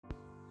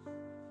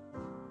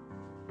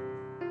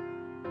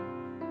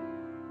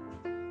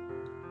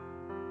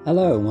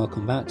Hello and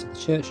welcome back to the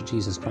Church of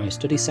Jesus Christ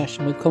study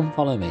session with Come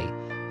Follow Me.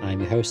 I'm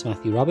your host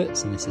Matthew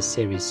Roberts and this is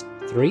Series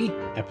 3,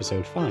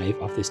 Episode 5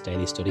 of this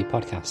Daily Study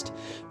podcast.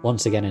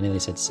 Once again I nearly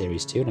said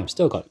Series 2 and I've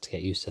still got to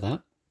get used to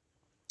that.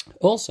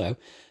 Also,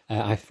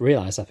 I've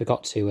realised I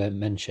forgot to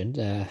mention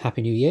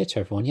Happy New Year to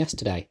everyone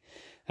yesterday.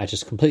 I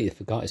just completely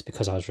forgot. It's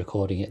because I was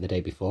recording it the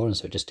day before and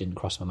so it just didn't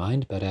cross my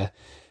mind. But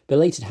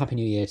belated Happy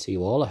New Year to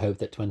you all. I hope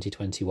that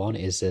 2021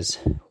 is as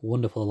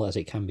wonderful as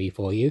it can be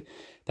for you.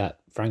 That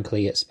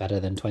frankly it's better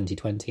than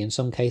 2020 in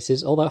some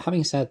cases. Although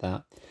having said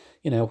that,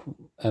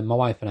 my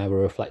wife and I were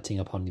reflecting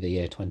upon the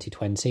year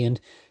 2020 and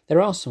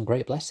there are some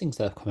great blessings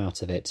that have come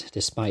out of it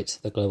despite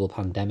the global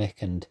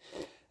pandemic and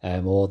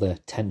all the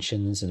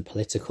tensions and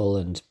political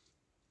and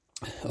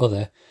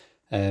other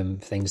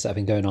things that have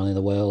been going on in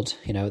the world.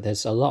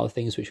 There's a lot of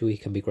things which we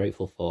can be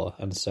grateful for,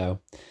 and so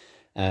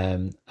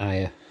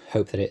I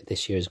hope that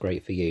this year is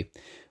great for you.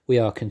 We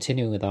are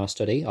continuing with our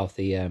study of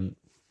the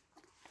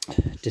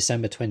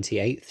December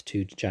 28th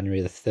to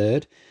January the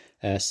 3rd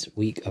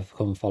week of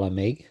Come Follow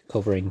Me,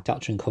 covering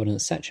Doctrine and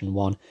Covenants section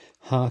 1,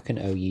 Hearken,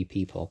 O ye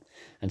people.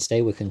 And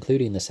today we're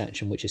concluding the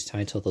section which is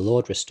titled The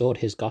Lord Restored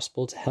His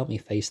Gospel to Help Me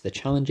Face the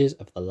Challenges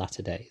of the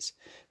Latter Days,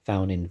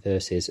 found in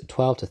verses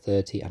 12 to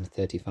 30 and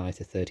 35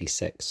 to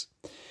 36.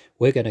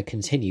 We're going to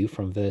continue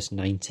from verse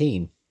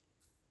 19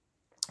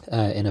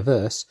 in a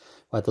verse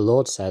where the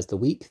Lord says, The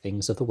weak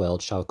things of the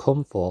world shall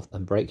come forth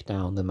and break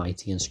down the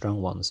mighty and strong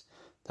ones,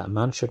 that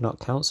man should not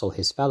counsel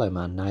his fellow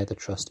man, neither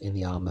trust in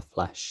the arm of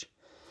flesh.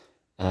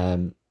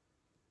 A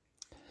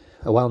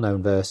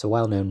well-known verse, a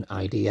well-known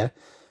idea,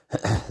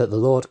 that the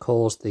Lord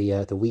calls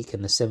the weak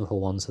and the sinful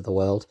ones of the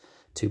world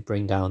to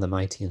bring down the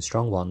mighty and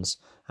strong ones.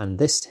 And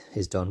this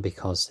is done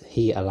because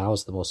he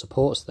allows them or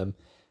supports them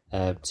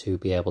to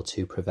be able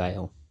to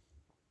prevail.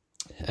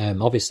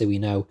 Obviously, we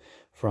know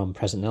from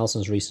President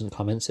Nelson's recent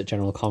comments at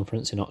General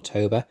Conference in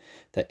October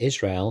that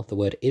Israel, the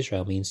word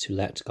Israel means to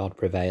let God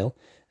prevail.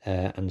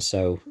 And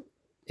so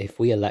if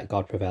we let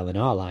God prevail in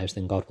our lives,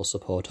 then God will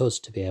support us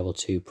to be able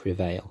to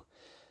prevail.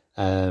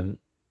 In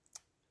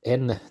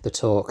the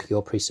talk,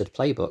 Your Priesthood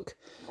Playbook,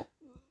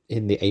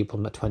 in the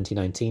April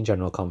 2019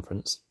 General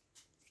Conference,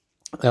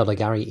 Elder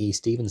Gary E.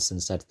 Stevenson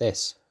said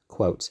this,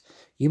 quote,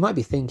 You might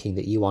be thinking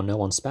that you are no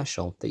one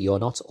special, that you are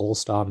not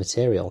all-star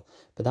material,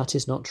 but that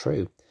is not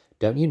true.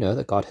 Don't you know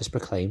that God has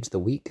proclaimed the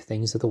weak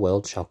things of the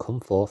world shall come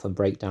forth and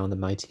break down the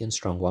mighty and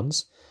strong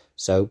ones?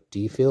 So, do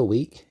you feel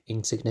weak,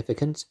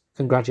 insignificant?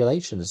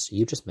 Congratulations,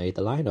 you just made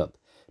the lineup.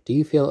 Do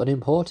you feel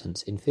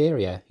unimportant,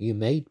 inferior? You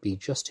may be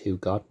just who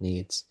God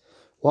needs.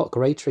 What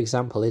greater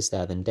example is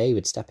there than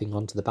David stepping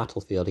onto the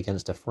battlefield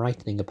against a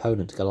frightening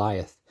opponent,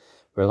 Goliath?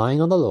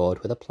 Relying on the Lord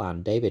with a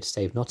plan, David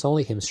saved not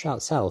only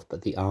himself,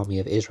 but the army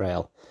of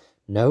Israel.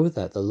 Know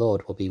that the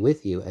Lord will be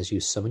with you as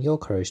you summon your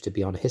courage to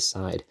be on his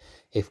side.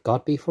 If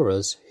God be for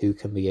us, who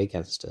can be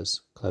against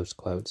us? Close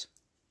quote.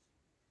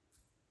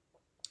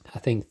 I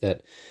think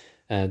that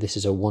this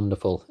is a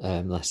wonderful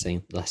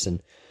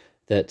lesson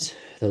that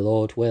the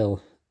Lord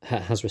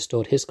has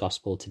restored his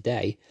gospel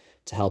today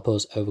to help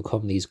us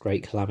overcome these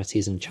great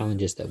calamities and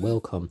challenges that will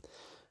come.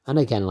 And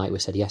again, like we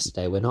said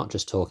yesterday, we're not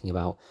just talking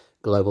about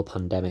global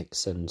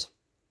pandemics and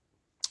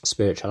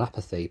spiritual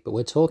apathy, but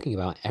we're talking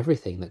about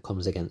everything that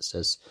comes against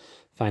us: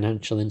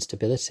 financial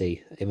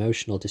instability,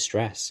 emotional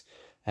distress,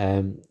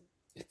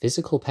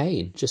 physical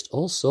pain, just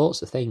all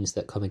sorts of things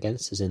that come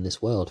against us in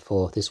this world,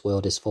 for this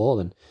world is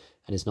fallen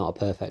and is not a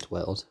perfect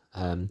world,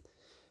 and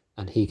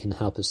he can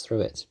help us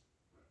through it.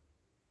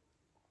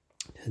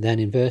 And then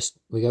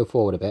we go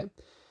forward a bit,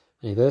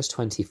 and in verse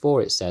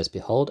 24 it says,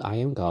 Behold, I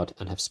am God,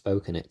 and have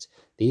spoken it.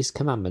 These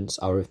commandments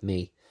are of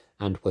me,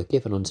 and were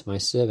given unto my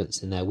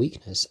servants in their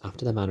weakness,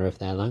 after the manner of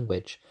their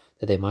language,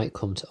 that they might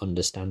come to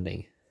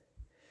understanding.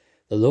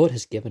 The Lord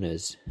has given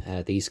us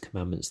these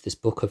commandments, this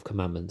book of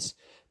commandments,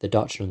 the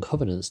Doctrine and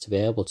Covenants, to be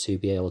able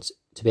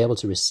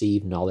to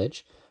receive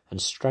knowledge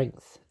and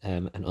strength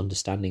and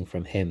understanding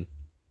from him.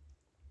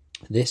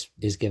 This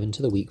is given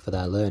to the weak for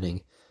their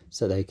learning,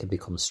 so that they can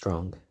become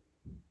strong.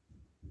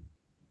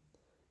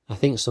 I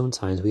think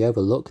sometimes we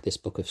overlook this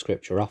book of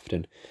scripture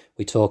often.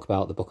 We talk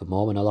about the Book of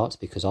Mormon a lot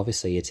because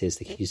obviously it is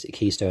the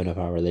keystone of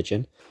our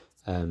religion.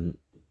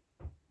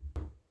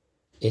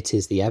 It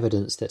is the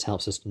evidence that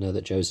helps us to know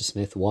that Joseph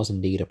Smith was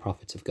indeed a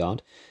prophet of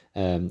God,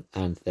 and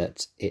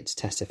that it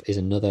is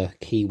another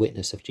key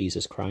witness of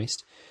Jesus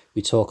Christ.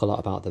 We talk a lot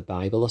about the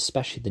Bible,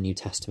 especially the New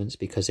Testament,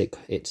 because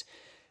it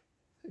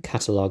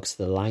catalogues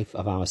the life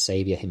of our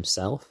Saviour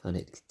himself, and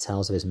it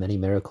tells of his many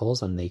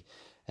miracles and the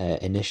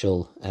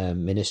initial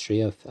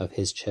ministry of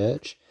his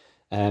church.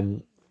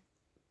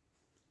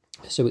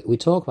 So we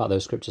talk about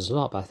those scriptures a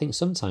lot, but I think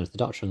sometimes the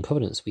Doctrine and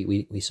Covenants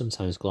we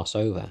sometimes gloss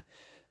over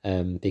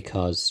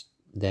because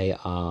they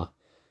are,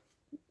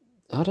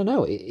 I don't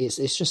know,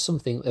 it's just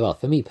something, well,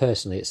 for me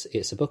personally,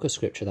 it's a book of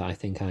scripture that I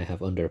think I have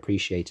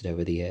underappreciated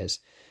over the years.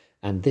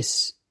 And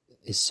this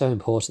is so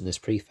important, this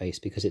preface,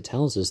 because it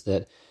tells us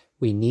that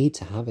we need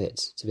to have it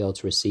to be able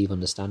to receive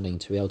understanding,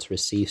 to be able to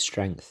receive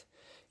strength.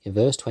 In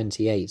verse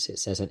 28 it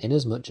says, "And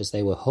inasmuch as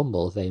they were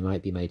humble, they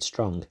might be made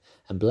strong,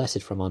 and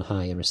blessed from on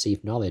high, and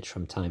receive knowledge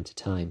from time to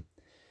time."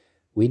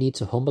 We need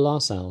to humble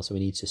ourselves, we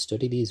need to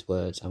study these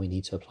words, and we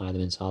need to apply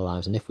them into our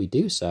lives. And if we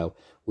do so,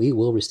 we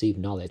will receive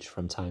knowledge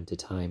from time to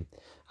time.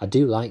 I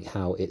do like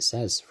how it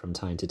says from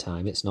time to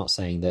time. It's not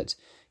saying that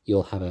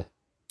you'll have a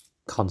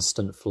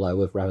constant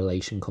flow of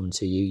revelation come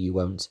to you. You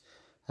won't,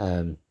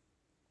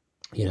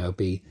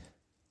 be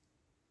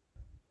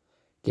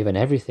given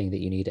everything that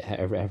you need at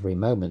every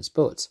moment,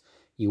 but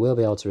you will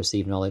be able to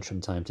receive knowledge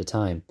from time to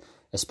time,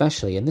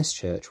 especially in this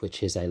church,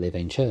 which is a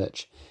living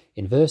church.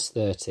 In verse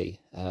 30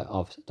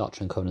 of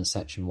Doctrine and Covenants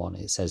section 1,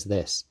 it says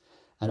this,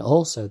 "And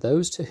also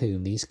those to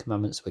whom these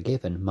commandments were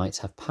given might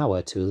have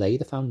power to lay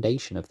the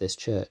foundation of this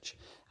church,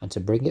 and to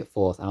bring it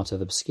forth out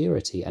of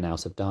obscurity and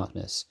out of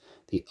darkness,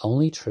 the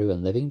only true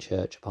and living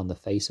church upon the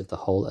face of the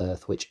whole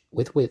earth,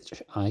 with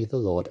which I, the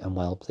Lord, am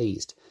well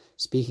pleased,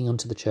 speaking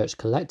unto the church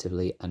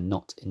collectively and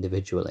not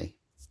individually."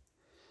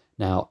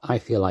 Now, I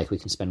feel like we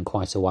can spend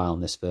quite a while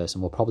on this verse,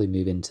 and we'll probably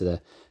move into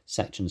the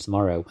section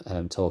tomorrow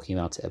talking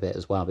about it a bit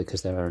as well,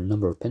 because there are a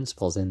number of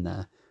principles in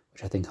there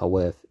which I think are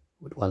worth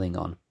dwelling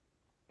on.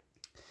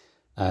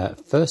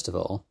 First of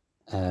all,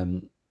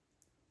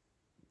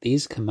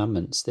 these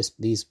commandments,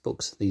 these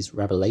books, these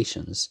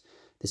revelations,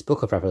 this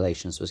book of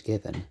Revelations was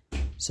given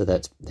so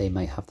that they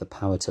may have the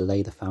power to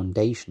lay the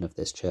foundation of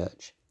this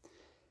church.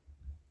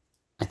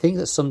 I think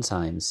that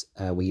sometimes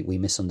we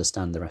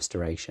misunderstand the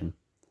restoration.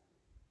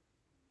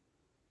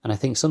 And I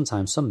think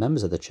sometimes some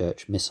members of the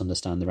church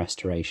misunderstand the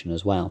restoration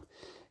as well,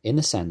 in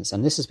the sense,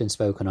 and this has been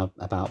spoken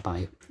about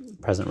by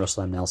President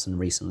Russell M. Nelson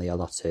recently a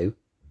lot too,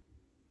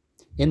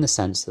 in the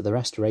sense that the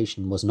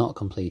restoration was not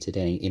completed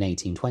in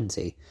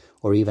 1820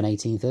 or even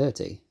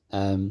 1830.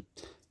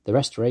 The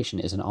restoration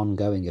is an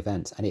ongoing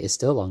event, and it is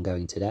still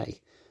ongoing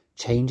today.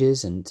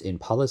 Changes in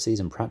policies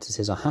and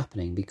practices are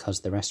happening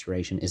because the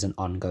restoration is an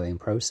ongoing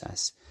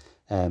process.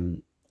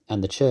 And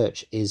the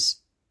church is,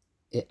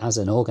 as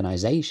an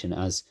organisation,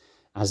 as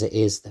it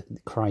is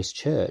Christ's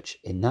church,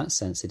 in that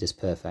sense it is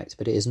perfect,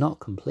 but it is not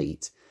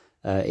complete.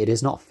 It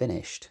is not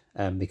finished,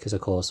 because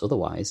of course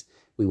otherwise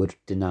we would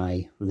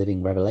deny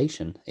living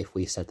revelation if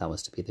we said that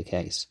was to be the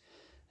case.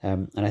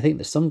 And I think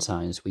that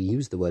sometimes we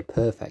use the word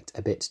perfect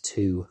a bit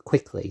too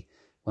quickly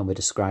when we're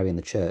describing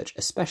the church,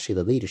 especially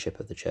the leadership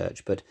of the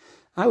church. But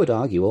I would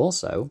argue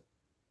also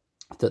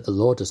that the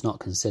Lord does not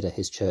consider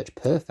his church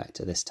perfect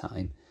at this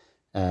time.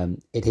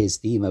 It is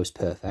the most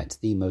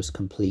perfect, the most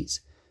complete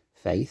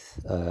faith,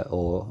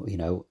 or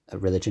a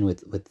religion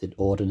with the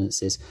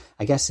ordinances.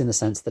 I guess in the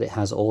sense that it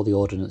has all the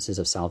ordinances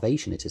of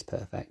salvation, it is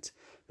perfect.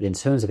 But in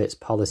terms of its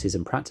policies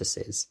and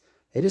practices,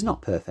 it is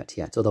not perfect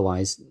yet.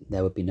 Otherwise,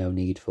 there would be no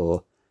need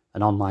for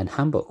an online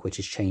handbook which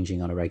is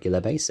changing on a regular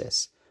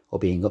basis or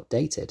being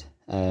updated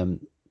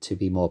to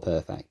be more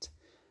perfect.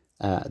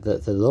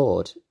 The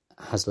Lord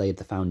has laid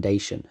the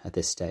foundation at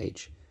this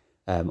stage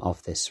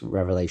of this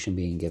revelation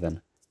being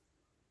given.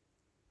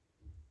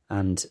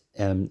 And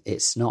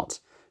it's not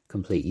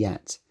complete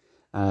yet.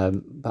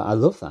 But I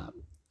love that.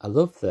 I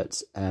love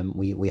that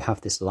we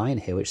have this line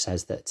here which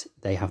says that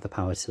they have the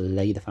power to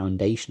lay the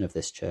foundation of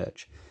this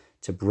church,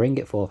 to bring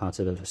it forth out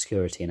of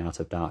obscurity and out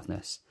of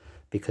darkness,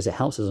 because it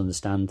helps us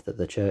understand that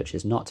the church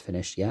is not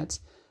finished yet,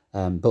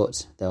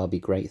 but there will be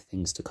great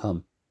things to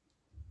come.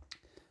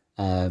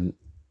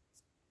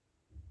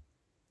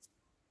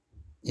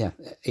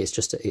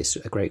 It's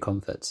a great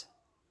comfort.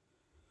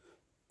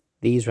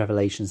 These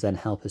revelations then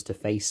help us to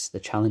face the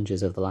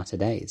challenges of the latter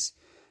days.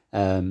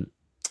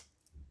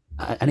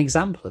 An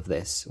example of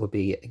this would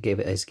be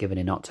given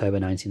in October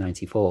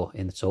 1994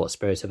 in the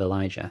Spirit of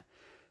Elijah,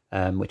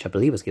 which I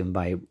believe was given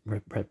by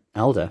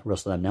Elder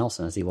Russell M.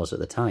 Nelson, as he was at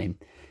the time.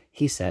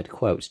 He said,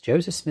 quote,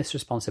 "Joseph Smith's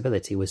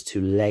responsibility was to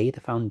lay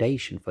the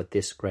foundation for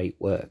this great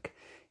work.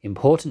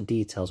 Important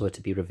details were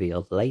to be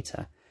revealed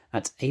later.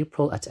 At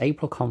April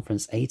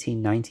Conference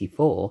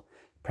 1894,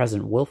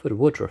 President Wilford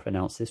Woodruff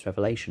announced this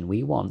revelation.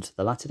 We want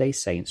the Latter-day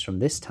Saints from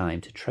this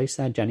time to trace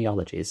their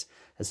genealogies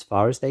as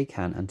far as they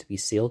can and to be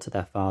sealed to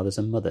their fathers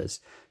and mothers,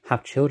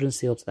 have children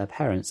sealed to their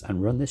parents,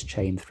 and run this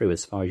chain through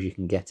as far as you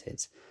can get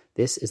it.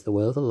 This is the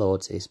will of the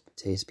Lord to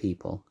his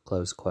people."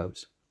 Close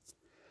quote.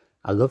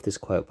 I love this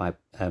quote by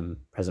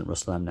President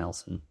Russell M.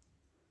 Nelson,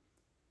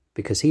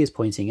 because he is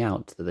pointing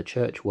out that the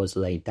church was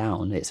laid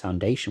down, its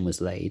foundation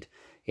was laid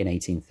in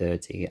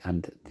 1830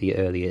 and the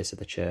early years of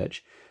the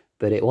church,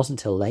 but it wasn't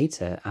until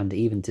later, and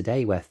even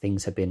today, where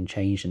things have been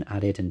changed and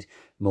added and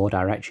more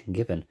direction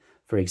given.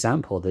 For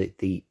example,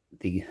 the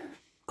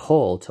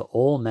call to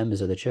all members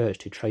of the church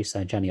to trace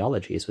their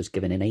genealogies was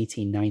given in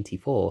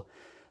 1894.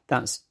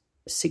 That's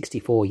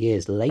 64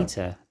 years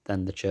later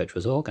than the church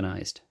was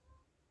organised.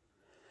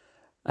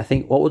 I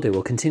think what we'll do,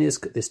 we'll continue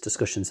this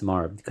discussion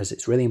tomorrow, because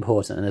it's really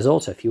important, and there's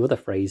also a few other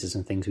phrases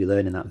and things we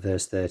learn in that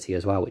verse 30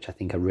 as well, which I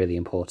think are really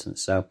important.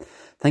 So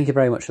thank you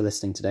very much for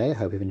listening today. I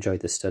hope you've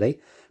enjoyed this study.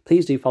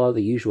 Please do follow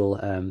the usual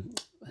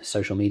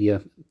social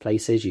media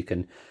places. You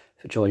can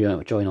Join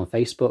on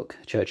Facebook,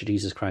 Church of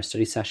Jesus Christ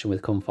Study Session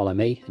with Come Follow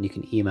Me, and you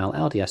can email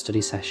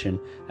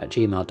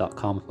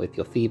ldsstudysession@gmail.com with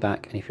your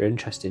feedback, and if you're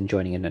interested in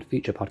joining in a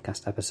future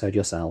podcast episode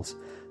yourselves.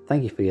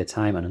 Thank you for your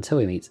time, and until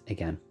we meet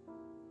again.